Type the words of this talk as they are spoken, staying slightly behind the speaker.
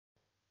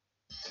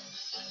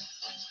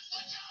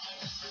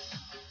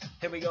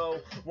Here we go,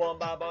 one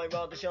bad boy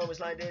rock the show is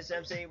like this.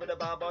 MC with a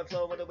bad boy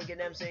flow with a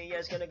wicked MC.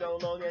 Yes, gonna go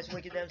low, yes,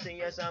 wicked MC.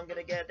 Yes, I'm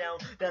gonna get down.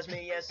 That's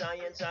me, yes, I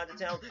inside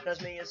the town. That's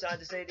me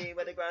inside the city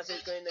where the grass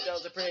is green, the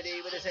girls are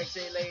pretty. With a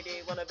sexy lady,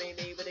 wanna be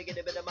me with a get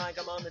a bit of mic.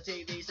 I'm on the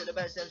TV, so the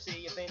best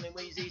MC. You're feeling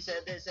wheezy,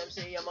 said this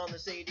MC. I'm on the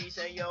CD,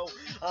 say yo,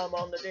 I'm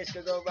on the disc.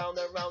 I go round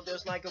and round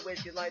just like a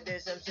whiskey like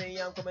this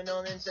MC. I'm coming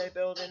on and say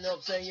building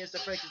up, say yes, the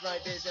frick is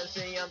like this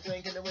MC. I'm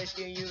drinking the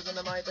whiskey, using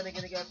the mic, but I'm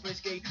gonna get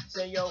frisky.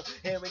 Say yo,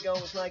 here we go,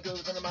 it's like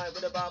who's on the mic.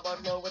 With a bad boy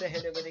flow, with a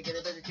hit it, with a get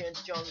a bit of chin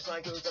to chong. It's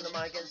like who's on the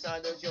mic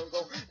inside the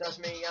jungle. That's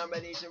me, I'm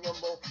ready to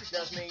rumble.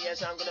 That's me,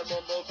 yes, I'm gonna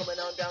mumble.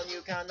 Coming on down, you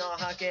cannot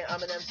hack it.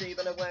 I'm an MC,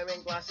 but I'm wearing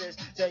glasses.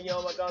 Say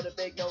yo, I got a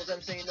big nose.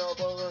 MC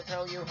Noble will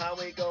tell you how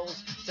it goes.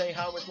 Say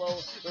how it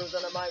flows. Who's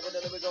on the mic with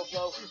a lyrical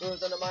flow?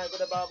 Who's on the mic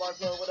with a bad boy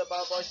flow? With a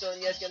bad boy son,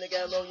 yes, gonna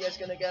get low, yes,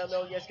 gonna get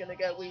low, yes, gonna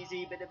get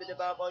wheezy. Bit of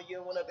bad boy,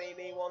 you wanna be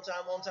me? One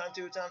time,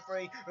 two time,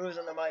 three. Who's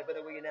on the mic with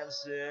a wicked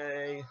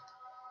MC?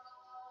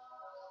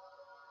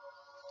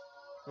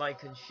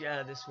 Like and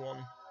share this one.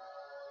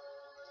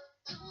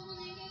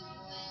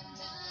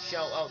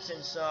 Shout outs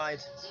inside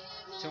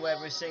to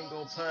every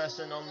single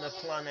person on the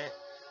planet.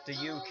 The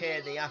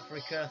UK, the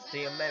Africa,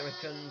 the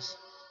Americans,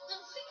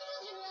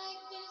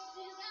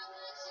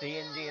 the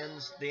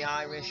Indians, the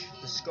Irish,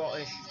 the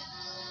Scottish,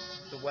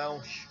 the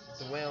Welsh,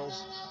 the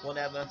Wales,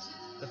 whatever,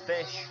 the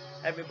fish,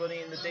 everybody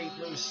in the deep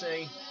blue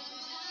sea,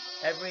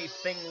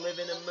 everything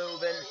living and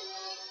moving.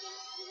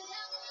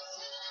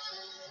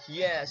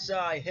 Yes,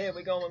 here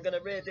we go, I'm gonna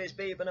rip this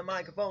beat with a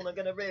microphone, I'm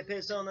gonna rip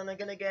his on and I'm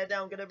gonna get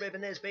down, gonna rip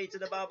in this beat to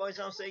the bad boys,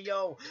 I'll say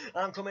yo,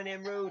 I'm coming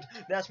in rude,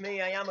 that's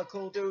me, I am a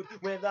cool dude,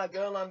 with that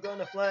girl I'm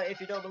gonna flirt,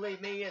 if you don't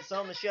believe me, it's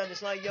on the shed,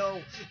 it's like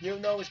yo, you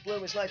know it's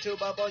blue, it's like two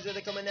bad boys with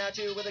it coming at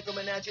you, with it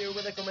coming at you,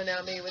 with it coming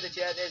at me, with a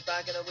jet, it's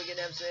back and a wicked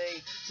MC,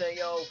 say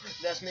yo,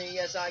 that's me,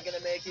 yes, I'm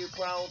gonna make you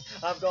proud,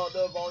 I've got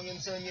the volume,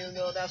 so you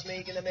know that's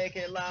me, gonna make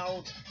it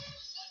loud.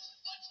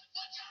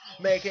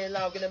 Make it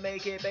loud, gonna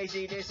make it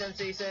bassy. This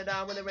MC said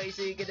I'm gonna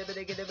racy. Get a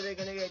bit,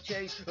 gonna get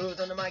chased. Who's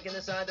on the mic and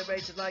the side of the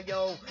race is like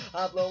yo,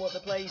 I blow up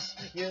the place.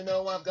 You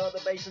know I've got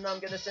the bass and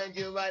I'm gonna send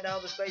you right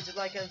out of space. It's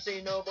like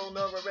MC Noble,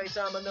 Nova Race.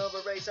 I'm a Nova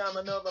Race, I'm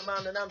a Nova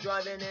man, and I'm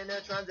driving in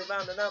a transit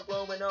van and I'm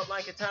blowing up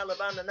like a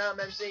Taliban and I'm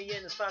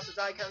MCing as fast as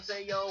I can.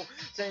 Say yo,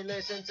 say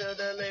listen to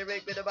the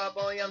lyric, bit of bad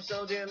boy. I'm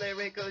so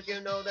lyric, cause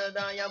you know that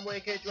I am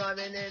wicked.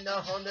 Driving in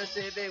a Honda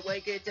Civic,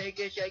 wake it, take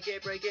it, shake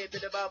it, break it,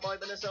 bit of bad boy,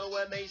 but it's so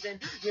amazing.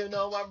 You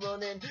know I'm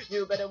running,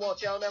 you better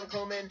watch out, I'm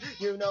coming.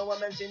 You know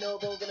I'm MC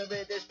Noble, gonna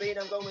rip this beat,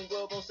 I'm going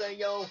global. Say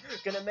yo,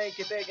 gonna make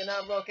it big and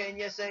I'm rocking.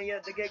 Yes, say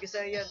it, the gig is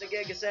say it, the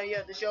gig is say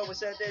it. The show is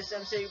said this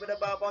MC with a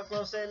bad boy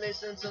flow. Say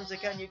listen, some say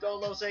can you go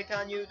low? Say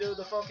can you do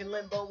the fucking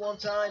limbo one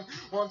time?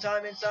 One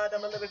time inside,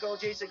 I'm a lyrical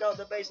G, so got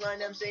the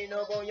baseline MC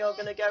Noble. You're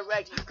gonna get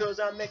wrecked, cause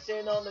I'm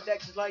mixing on the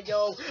decks. It's like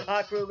yo,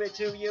 I prove it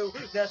to you.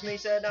 That's me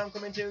said I'm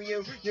coming to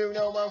you. You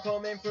know I'm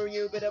coming through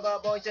you. Bit of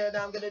bad boy said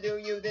I'm gonna do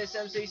you. This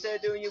MC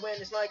said do you win?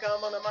 It's like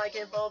I'm on a mic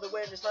in for the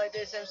win. It's like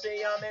this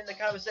MC, I'm in the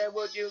carousel.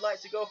 Would you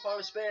like to go for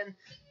a spin?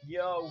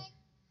 Yo.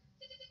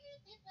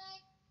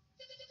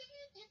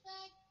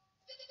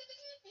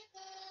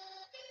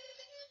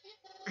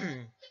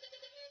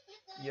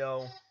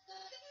 Yo.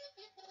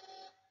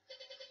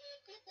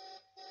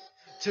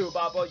 Two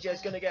bad boys,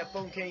 just gonna get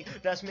funky.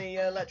 That's me,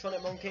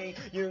 electronic monkey.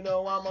 You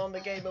know I'm on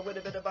the game, but with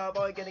a bit of bad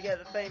boy, gonna get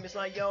the famous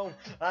like yo.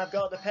 I've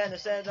got the pen, I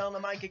said on the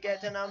mic, I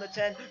get 10 out of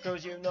 10.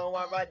 Cause you know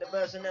I write the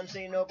verse and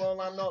MC Noble.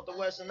 I'm not the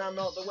worst and I'm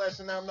not the worst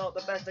and I'm not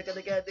the best. I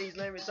gotta get these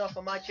lyrics off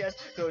of my chest.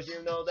 Cause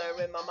you know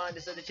they're in my mind. I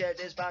said the chair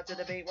is back to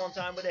the beat one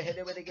time with a hit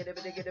it, with a get a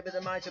bit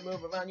of mind to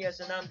move around. Yes,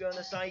 and I'm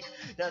gonna say,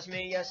 that's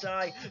me, yes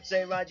I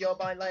say ride your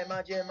bike like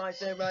magic. I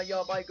say ride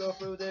your bike, go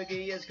through the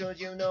gears. Cause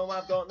you know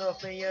I've got no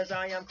fears.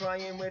 I am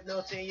crying with no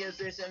tears.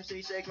 This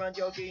MC say grind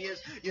your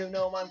gears. You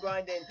know I'm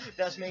grinding.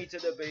 That's me to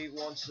the beat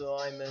one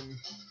Simon.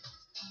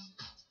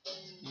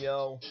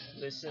 Yo,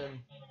 listen.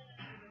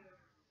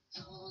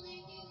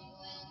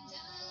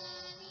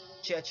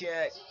 Check.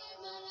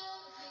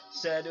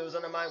 Said who's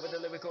on the mic with a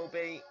lyrical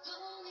beat.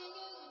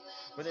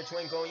 With a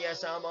twinkle,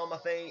 yes I'm on my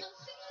feet.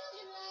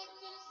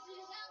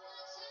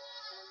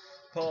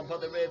 Pump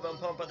up the rhythm,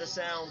 pump up the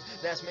sound.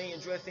 That's me in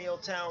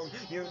Driffield Town.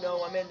 You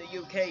know I'm in the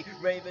UK.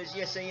 Ravers,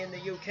 yes, in the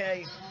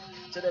UK.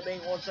 To the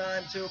beat one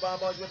time. Two bad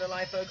boys with a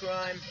life of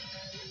crime.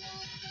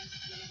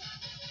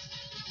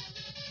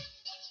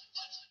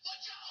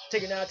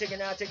 Taking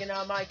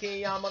out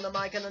Mikey. I'm on the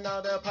mic and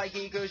another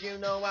pikey. Cause you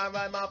know I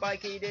ride my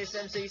bikey. This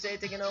MC say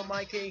taking out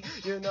Mikey.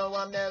 You know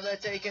I'm never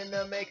taking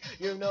the mic.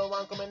 You know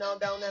I'm coming on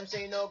down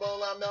MC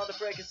Noble. I'm not a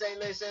prick. I say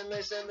listen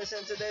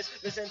to this,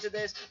 listen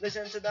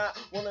to that.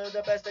 One of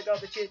the best, I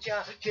got the chit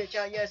chat,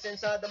 yes,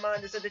 inside the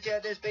mind. I said the chair,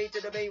 this beat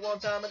to the beat one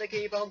time. And I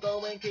keep on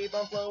going, keep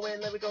on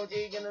flowing. Lyrical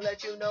G, gonna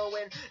let you know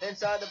when.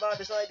 Inside the vibe,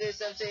 it's like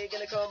this MC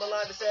gonna come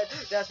alive. I said,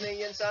 that's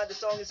me inside the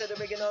song. I said, the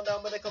rigging on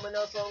down, but they're coming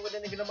on strong with a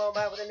nigga to moan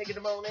back, with a nigga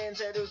to moan in. and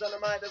said who's on the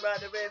mic, the ride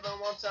the rhythm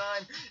one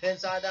time.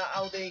 Inside that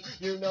Audi,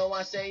 you know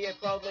I say it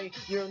proudly.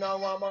 You know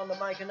I'm on the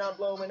mic and I'm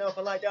blowing up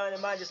like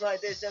dynamite, just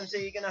like this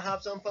MC. Gonna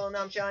have some fun,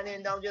 I'm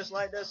shining down just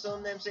like the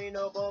sun. MC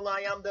Noble,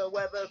 I am the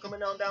weather,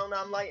 coming on down,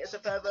 I'm light as a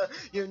feather.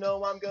 You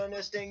know I'm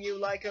gonna sting you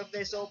like a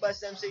thistle.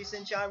 Best MC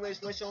since I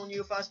was whistle,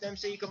 you fast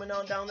MC, coming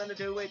on down and I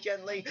do it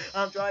gently.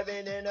 I'm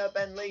driving in a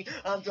Bentley,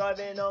 I'm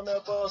driving on a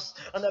bus.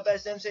 I'm the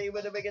best MC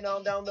with a rigging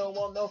on down, don't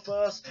want no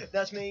fuss.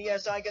 That's me,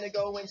 yes, I gonna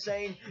go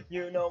insane.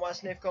 You know I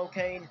sniff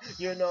cocaine,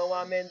 you know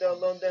I'm in the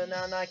London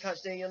and I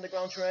catch the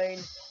underground train.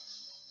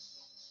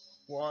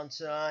 One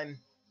time,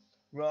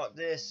 rock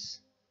this.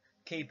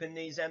 Keeping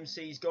these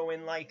MCs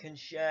going, like and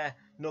share.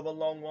 Another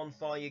long one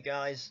for you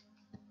guys.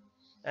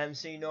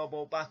 MC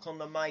Noble back on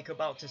the mic,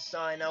 about to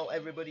sign out.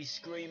 Everybody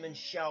scream and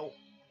shout.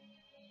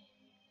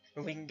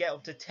 If we can get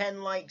up to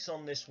 10 likes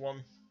on this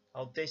one,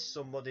 I'll diss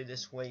somebody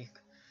this week.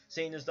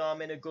 Seeing as though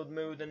I'm in a good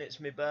mood and it's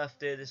my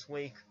birthday this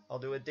week, I'll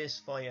do a diss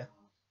for you.